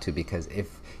you got to, because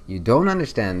if you don't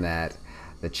understand that,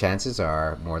 the chances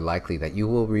are more likely that you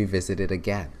will revisit it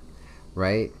again,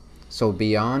 right? So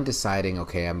beyond deciding,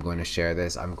 okay, I'm going to share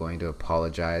this, I'm going to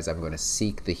apologize, I'm going to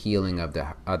seek the healing of the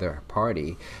other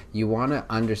party, you want to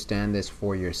understand this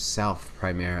for yourself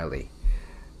primarily,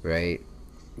 right?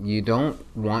 You don't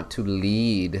want to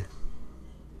lead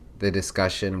the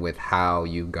discussion with how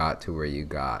you got to where you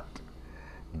got.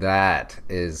 That's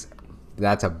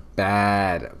a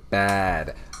bad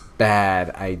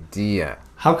idea.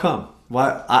 How come?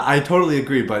 Why? I totally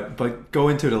agree, but go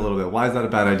into it a little bit. Why is that a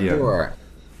bad idea? Sure.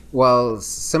 Well,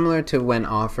 similar to when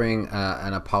offering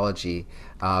an apology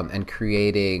and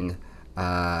creating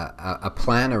a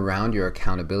plan around your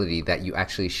accountability that you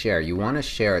actually share. You want to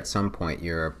share at some point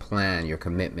your plan, your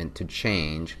commitment to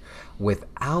change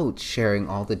without sharing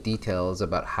all the details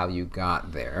about how you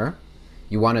got there.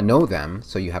 You want to know them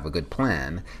so you have a good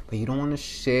plan, but you don't want to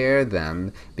share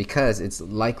them because it's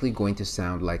likely going to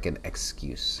sound like an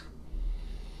excuse.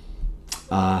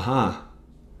 Uh-huh.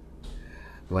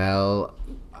 Well,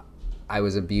 I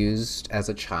was abused as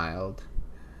a child,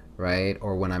 right?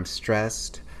 Or when I'm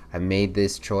stressed, I made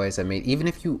this choice. Even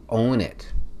if you own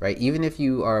it, right? Even if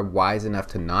you are wise enough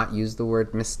to not use the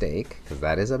word mistake, because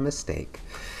that is a mistake.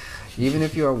 Even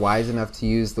if you are wise enough to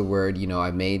use the word,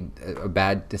 I made a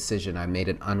bad decision, I made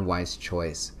an unwise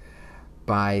choice.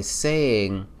 By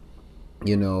saying,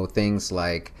 things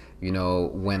like,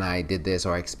 when I did this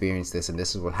or I experienced this and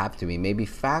this is what happened to me, may be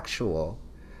factual,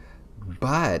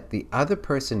 but the other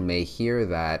person may hear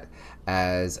that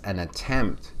as an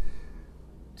attempt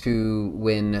to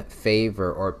win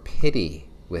favor or pity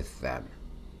with them,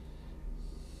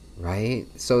 right?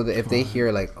 So if they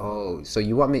hear like, oh, so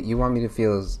you want me to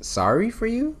feel sorry for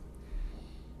you,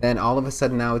 then all of a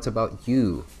sudden now it's about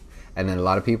you, and then a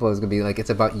lot of people is gonna be like,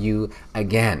 it's about you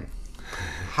again.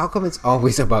 How come it's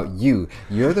always about you?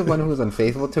 You're the one who was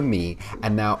unfaithful to me,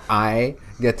 and now I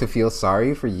get to feel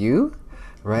sorry for you?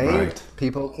 Right?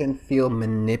 People can feel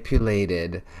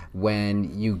manipulated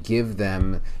when you give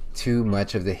them too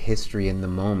much of the history in the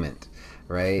moment,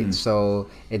 right? So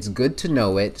it's good to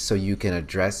know it so you can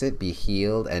address it, be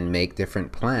healed, and make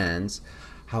different plans.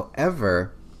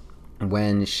 However,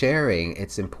 when sharing,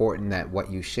 it's important that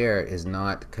what you share is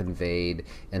not conveyed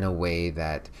in a way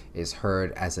that is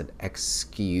heard as an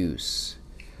excuse.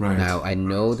 Right. Now, I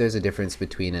know there's a difference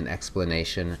between an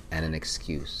explanation and an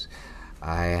excuse.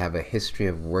 I have a history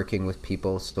of working with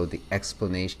people, so the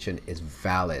explanation is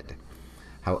valid.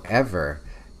 However,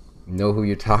 know who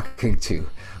you're talking to.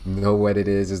 Know what it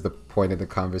is the point of the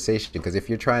conversation. Because if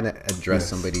you're trying to address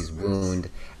somebody's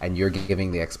wound and you're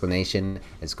giving the explanation,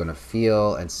 it's going to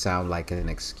feel and sound like an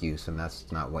excuse, and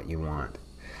that's not what you want.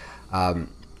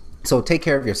 So take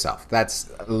care of yourself.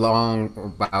 That's a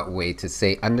long way to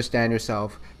say understand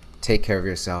yourself, take care of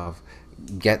yourself,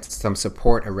 get some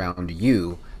support around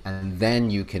you, and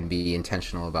then you can be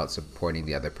intentional about supporting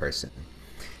the other person.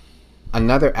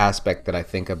 Another aspect that I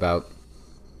think about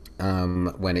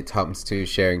when it comes to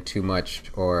sharing too much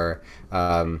or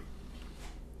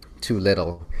too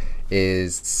little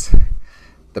is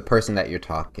the person that you're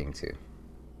talking to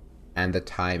and the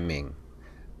timing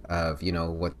of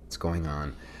what's going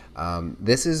on.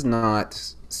 This is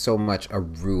not so much a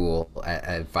rule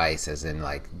advice as in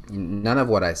like none of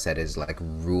what I said is like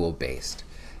rule based.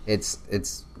 It's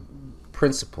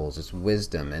principles, it's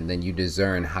wisdom, and then you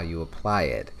discern how you apply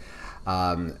it.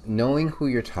 Knowing who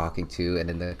you're talking to and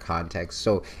in the context.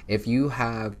 So if you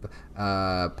have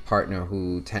a partner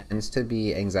who tends to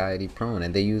be anxiety prone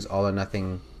and they use all or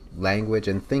nothing language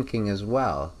and thinking as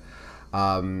well,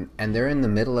 and they're in the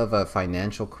middle of a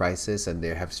financial crisis and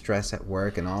they have stress at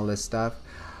work and all this stuff,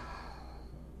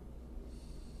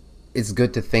 it's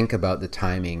good to think about the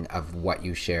timing of what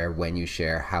you share, when you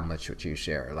share, how much would you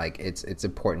share. Like it's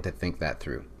important to think that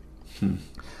through.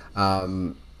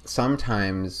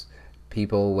 Sometimes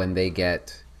people, when they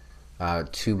get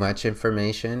too much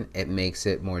information, it makes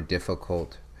it more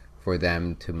difficult for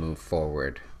them to move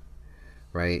forward,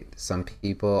 right? Some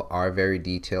people are very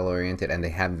detail oriented and they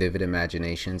have vivid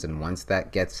imaginations, and once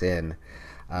that gets in,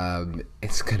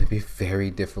 it's going to be very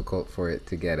difficult for it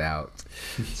to get out.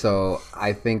 So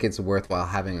I think it's worthwhile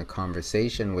having a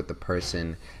conversation with the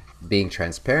person, being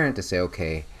transparent to say,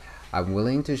 okay, I'm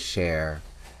willing to share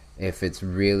if it's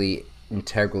really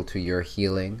integral to your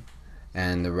healing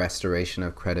and the restoration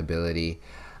of credibility,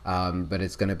 but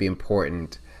it's going to be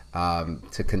important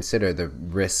to consider the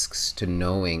risks to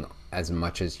knowing as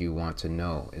much as you want to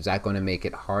know. Is that going to make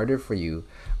it harder for you,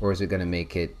 or is it going to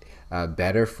make it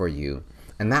better for you?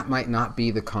 And that might not be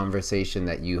the conversation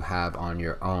that you have on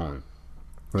your own,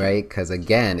 right? Because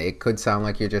again, it could sound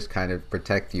like you're just kind of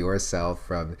protect yourself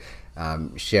from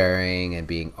sharing and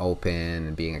being open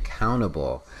and being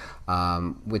accountable,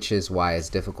 which is why, as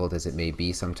difficult as it may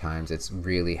be sometimes, it's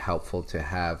really helpful to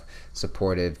have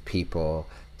supportive people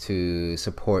to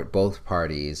support both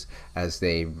parties as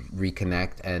they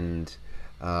reconnect and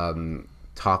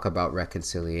talk about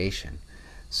reconciliation.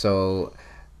 So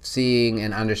seeing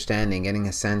and understanding, getting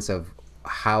a sense of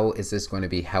how is this going to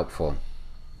be helpful?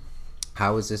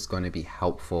 How is this going to be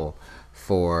helpful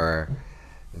for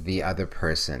the other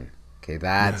person? Okay,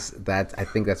 that's I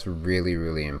think that's really,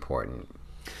 really important.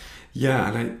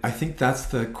 Yeah, and I think that's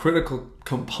the critical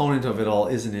component of it all,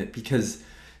 isn't it? Because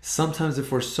sometimes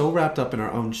if we're so wrapped up in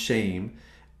our own shame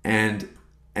and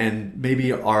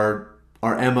maybe our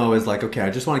MO is like, okay, I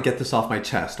just want to get this off my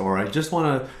chest, or I just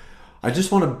want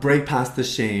to break past the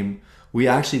shame, we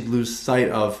actually lose sight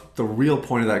of the real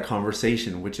point of that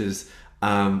conversation, which is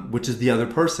the other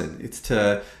person. It's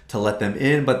to let them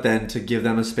in, but then to give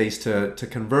them a space to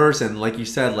converse. And like you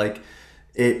said, like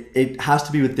it has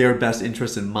to be with their best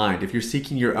interest in mind. If you're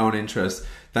seeking your own interest,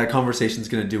 that conversation is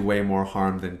going to do way more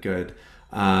harm than good.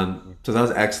 So that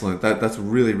was excellent. That's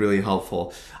really, really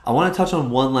helpful. I want to touch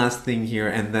on one last thing here,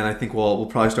 and then I think we'll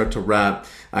probably start to wrap.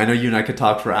 I know you and I could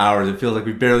talk for hours. It feels like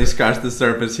we barely scratched the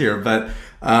surface here, but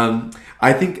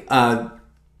I think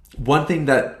one thing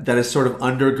that is sort of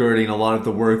undergirding a lot of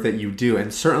the work that you do,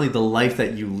 and certainly the life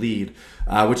that you lead,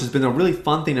 which has been a really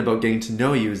fun thing about getting to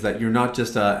know you, is that you're not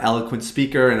just an eloquent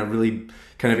speaker and a really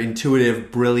kind of intuitive,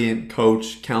 brilliant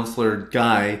coach, counselor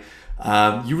guy.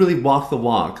 You really walk the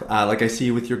walk. Like I see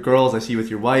you with your girls, I see you with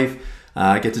your wife.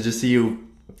 I get to just see you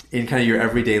in kind of your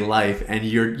everyday life, and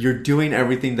you're doing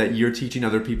everything that you're teaching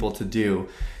other people to do.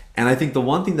 And I think the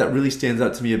one thing that really stands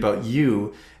out to me about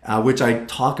you, which I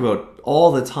talk about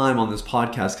all the time on this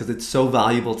podcast because it's so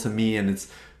valuable to me and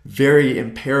it's very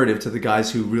imperative to the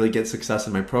guys who really get success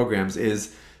in my programs,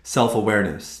 is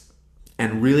self-awareness,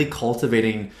 and really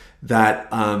cultivating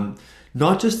that,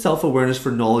 not just self-awareness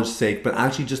for knowledge's sake, but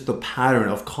actually just the pattern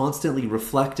of constantly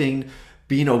reflecting,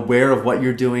 being aware of what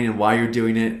you're doing and why you're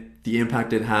doing it, the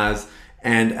impact it has,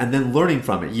 and then learning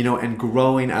from it, and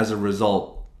growing as a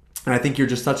result. And I think you're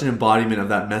just such an embodiment of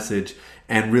that message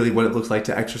and really what it looks like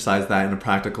to exercise that in a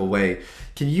practical way.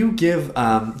 Can you give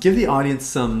the audience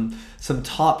some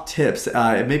top tips?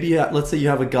 Maybe let's say you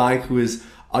have a guy who is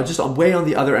just way on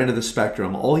the other end of the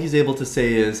spectrum. All he's able to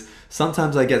say is,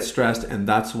 sometimes I get stressed and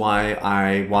that's why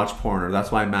I watch porn, or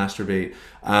that's why I masturbate.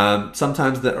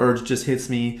 Sometimes the urge just hits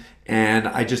me and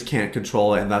I just can't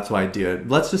control it, and that's why I do it.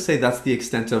 Let's just say that's the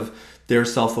extent of their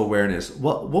self-awareness.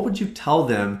 What would you tell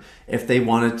them if they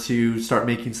wanted to start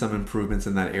making some improvements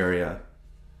in that area?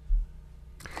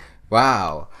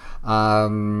 Wow.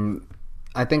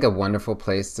 I think a wonderful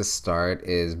place to start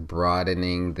is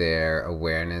broadening their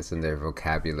awareness and their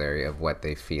vocabulary of what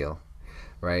they feel,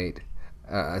 right?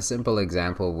 A simple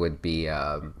example would be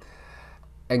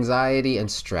anxiety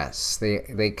and stress.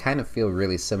 They kind of feel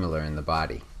really similar in the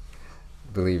body,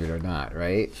 believe it or not,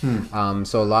 right?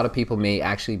 So a lot of people may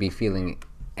actually be feeling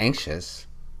anxious,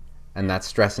 and that's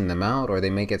stressing them out, or they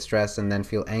may get stressed and then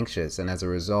feel anxious, and as a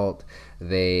result,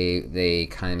 they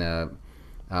kind of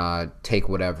take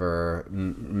whatever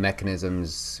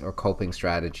mechanisms or coping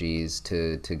strategies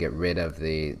to get rid of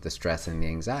the stress and the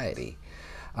anxiety.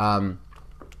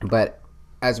 But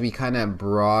as we kind of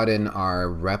broaden our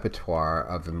repertoire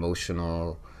of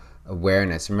emotional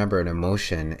awareness, remember, an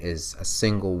emotion is a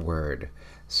single word.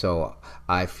 So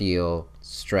I feel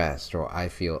stressed, or I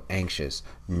feel anxious,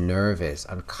 nervous,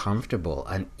 uncomfortable,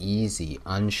 uneasy,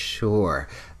 unsure,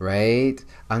 right?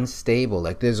 Unstable.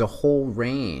 Like, there's a whole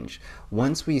range.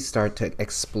 Once we start to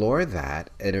explore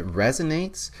that and it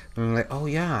resonates, and we're like, oh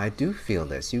yeah, I do feel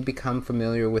this. You become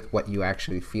familiar with what you're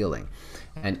actually feeling.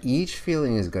 And each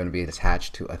feeling is going to be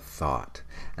attached to a thought.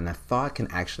 And a thought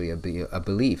can actually be a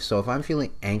belief. So if I'm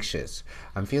feeling anxious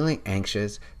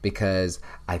because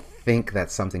I think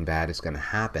that something bad is going to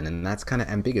happen. And that's kind of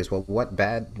ambiguous. Well, what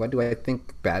do I think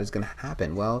bad is going to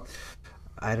happen? Well,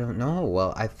 I don't know.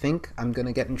 Well, I think I'm going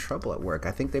to get in trouble at work.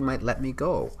 I think they might let me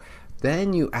go.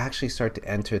 Then you actually start to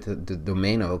enter the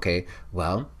domain of, okay,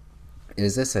 well,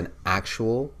 is this an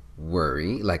actual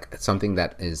worry, like something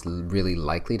that is really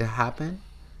likely to happen?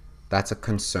 That's a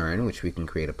concern, which we can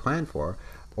create a plan for.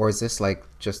 Or is this like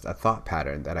just a thought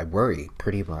pattern that I worry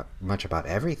pretty much about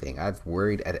everything? I've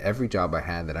worried at every job I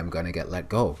had that I'm going to get let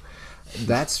go.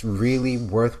 That's really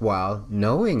worthwhile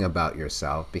knowing about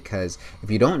yourself, because if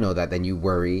you don't know that, then you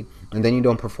worry and then you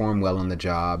don't perform well on the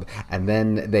job, and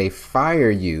then they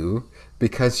fire you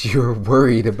because you're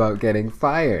worried about getting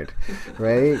fired,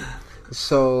 right?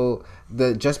 So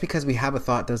just because we have a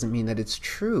thought doesn't mean that it's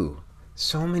true.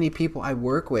 So many people I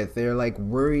work with, they're like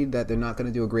worried that they're not going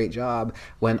to do a great job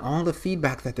when all the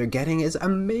feedback that they're getting is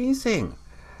amazing,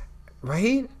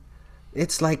 right?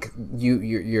 It's like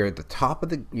you're at the top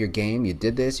of your game. You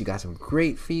did this, you got some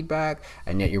great feedback,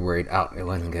 and yet you're worried, oh, it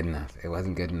wasn't good enough. It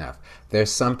wasn't good enough.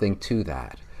 There's something to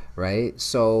that, right?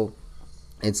 So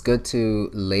it's good to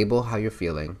label how you're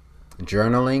feeling.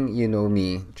 Journaling, you know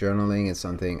me, journaling is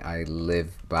something I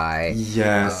live by.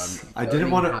 Yes. I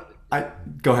didn't want to...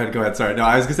 Go ahead. Sorry. No,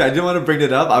 I was going to say, I didn't want to bring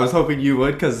it up. I was hoping you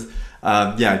would, because,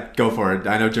 go for it.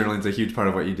 I know journaling is a huge part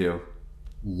of what you do.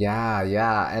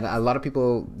 Yeah. And a lot of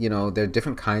people, there are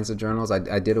different kinds of journals.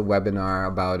 I did a webinar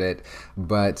about it,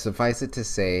 but suffice it to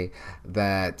say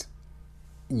that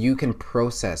you can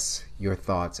process your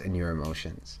thoughts and your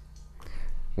emotions.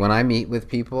 When I meet with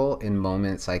people, in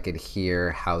moments I could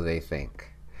hear how they think,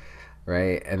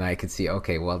 right? And I could see,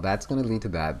 okay, well, that's going to lead to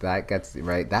that. That gets,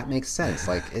 right? That makes sense.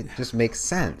 Like, it just makes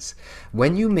sense.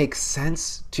 When you make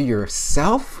sense to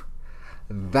yourself,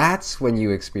 that's when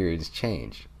you experience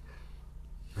change,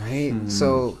 right?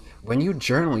 So when you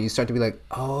journal, you start to be like,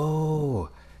 oh,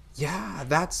 yeah,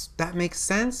 that makes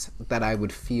sense that I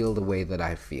would feel the way that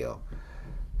I feel.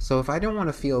 So if I don't want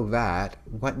to feel that,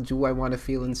 what do I want to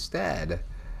feel instead?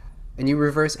 And you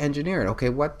reverse engineer it. Okay,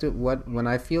 what when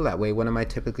I feel that way, what am I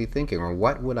typically thinking? Or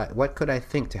what could I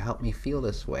think to help me feel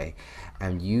this way?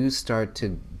 And you start to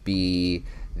be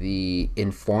the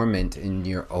informant in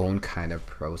your own kind of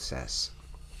process.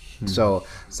 So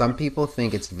some people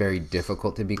think it's very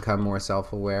difficult to become more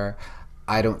self-aware.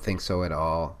 I don't think so at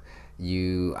all.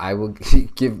 I will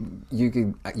give you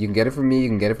can get it from me, you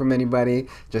can get it from anybody.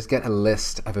 Just get a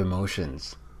list of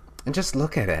emotions and just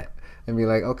look at it and be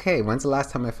like, okay, when's the last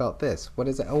time I felt this? What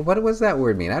is that? Oh, what does that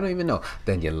word mean? I don't even know.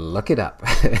 Then you look it up,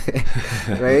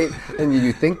 right? And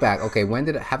you think back, okay,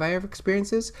 have I ever experienced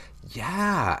this?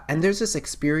 Yeah. And there's this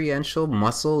experiential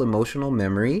muscle emotional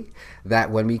memory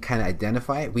that when we kind of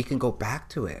identify it, we can go back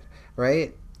to it,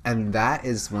 right? And that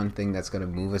is one thing that's going to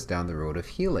move us down the road of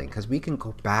healing, because we can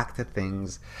go back to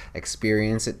things,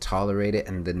 experience it, tolerate it,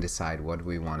 and then decide what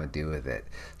we want to do with it.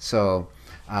 So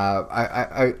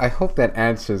I hope that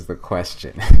answers the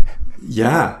question.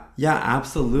 Yeah,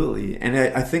 absolutely. And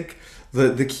I think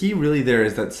the key really there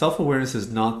is that self-awareness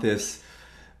is not this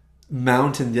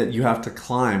mountain that you have to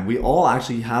climb. We all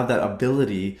actually have that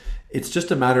ability. It's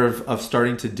just a matter of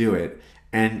starting to do it.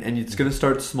 And it's going to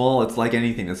start small. It's like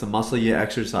anything. It's a muscle you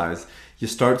exercise. You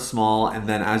start small, and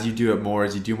then as you do it more,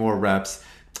 as you do more reps,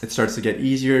 it starts to get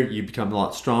easier. You become a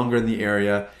lot stronger in the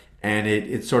area, and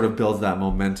it sort of builds that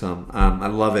momentum. I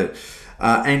love it.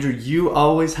 Andrew, you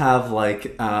always have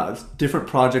different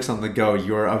projects on the go.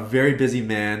 You're a very busy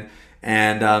man,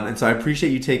 and so I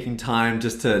appreciate you taking time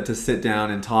just to sit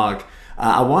down and talk.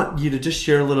 I want you to just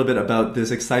share a little bit about this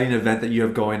exciting event that you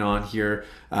have going on here,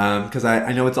 because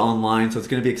I know it's online, so it's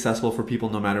going to be accessible for people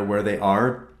no matter where they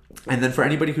are. And then for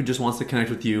anybody who just wants to connect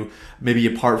with you, maybe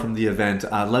apart from the event,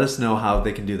 let us know how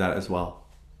they can do that as well.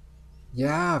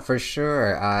 Yeah, for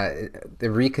sure. The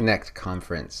Reconnect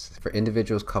Conference for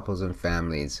individuals, couples, and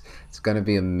families. It's going to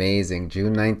be amazing.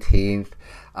 June 19th.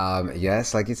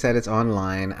 Yes, like you said, it's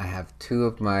online. I have two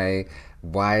of my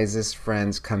wisest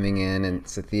friends coming in, and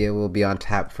Sathya will be on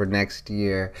tap for next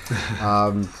year.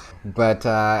 You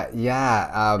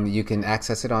can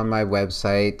access it on my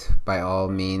website by all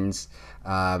means.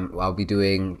 I'll be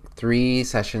doing 3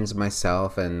 sessions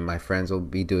myself, and my friends will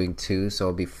be doing 2, so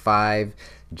it'll be 5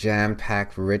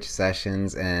 jam-packed rich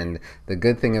sessions. And the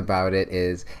good thing about it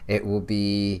is it will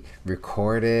be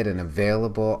recorded and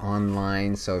available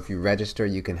online, so if you register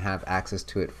you can have access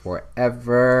to it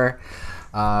forever.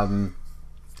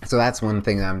 So that's one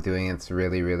thing that I'm doing. It's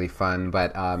really, really fun.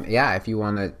 But yeah, if you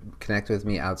want to connect with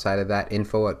me outside of that,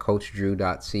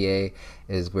 info@coachdrew.ca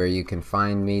is where you can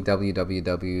find me,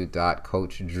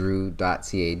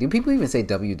 www.coachdrew.ca. Do people even say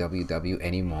www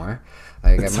anymore?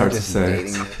 Like, It's am I hard to just say.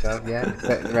 dating myself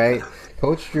yet? Right?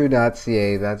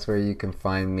 Coachdrew.ca, that's where you can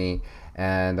find me.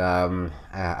 And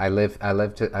I live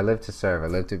to serve. I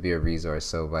live to be a resource.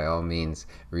 So by all means,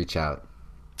 reach out.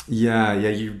 Yeah,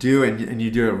 you do, and you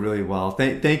do it really well.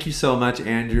 Thank you so much,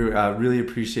 Andrew. Really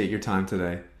appreciate your time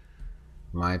today.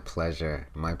 My pleasure.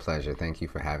 My pleasure. Thank you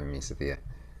for having me, Sathya.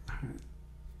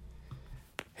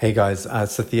 Hey guys,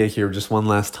 Sathya here. Just one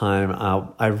last time.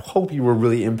 I hope you were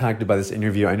really impacted by this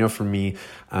interview. I know for me,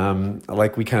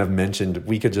 like we kind of mentioned,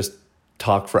 we could just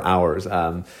talk for hours.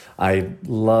 I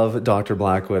love Dr.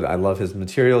 Blackwood. I love his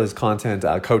material, his content.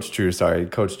 Coach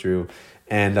Drew.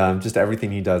 And just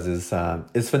everything he does is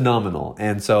phenomenal.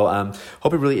 And so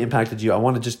hope it really impacted you. I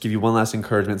want to just give you one last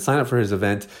encouragement. Sign up for his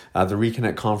event, the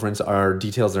Reconnect Conference. Our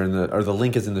details are the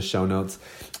link is in the show notes.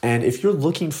 And if you're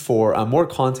looking for more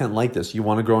content like this, you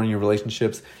want to grow in your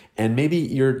relationships, and maybe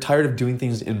you're tired of doing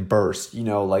things in bursts,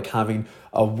 like having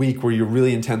a week where you're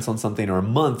really intense on something, or a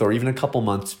month, or even a couple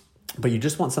months, but you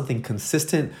just want something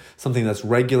consistent, something that's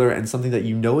regular, and something that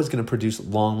you know is going to produce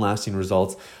long-lasting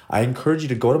results, I encourage you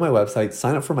to go to my website,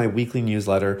 sign up for my weekly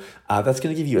newsletter. That's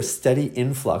going to give you a steady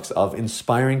influx of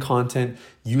inspiring content,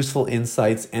 useful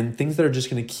insights, and things that are just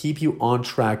going to keep you on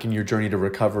track in your journey to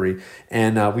recovery.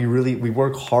 And we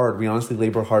work hard. We honestly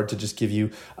labor hard to just give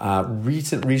you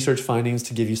recent research findings,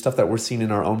 to give you stuff that we're seeing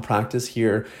in our own practice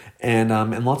here, and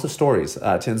lots of stories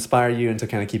to inspire you and to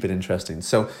kind of keep it interesting.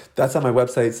 So that's on my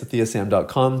website,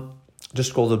 sathyasam.com.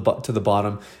 Just scroll to the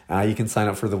bottom. You can sign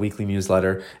up for the weekly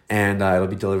newsletter, and it'll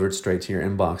be delivered straight to your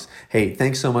inbox. Hey,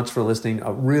 thanks so much for listening. I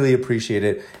really appreciate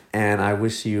it, and I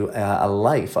wish you a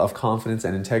life of confidence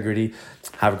and integrity.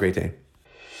 Have a great day.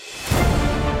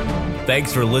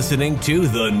 Thanks for listening to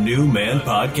the New Man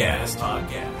Podcast.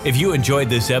 If you enjoyed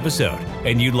this episode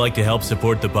and you'd like to help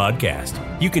support the podcast,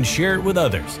 you can share it with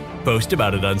others, post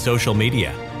about it on social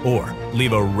media, or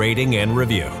leave a rating and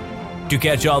review. To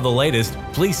catch all the latest,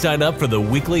 please sign up for the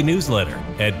weekly newsletter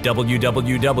at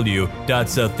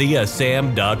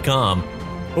www.sathyasam.com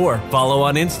or follow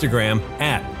on Instagram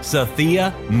at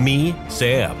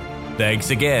SathyaMeSam. Thanks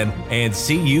again, and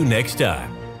see you next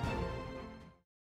time.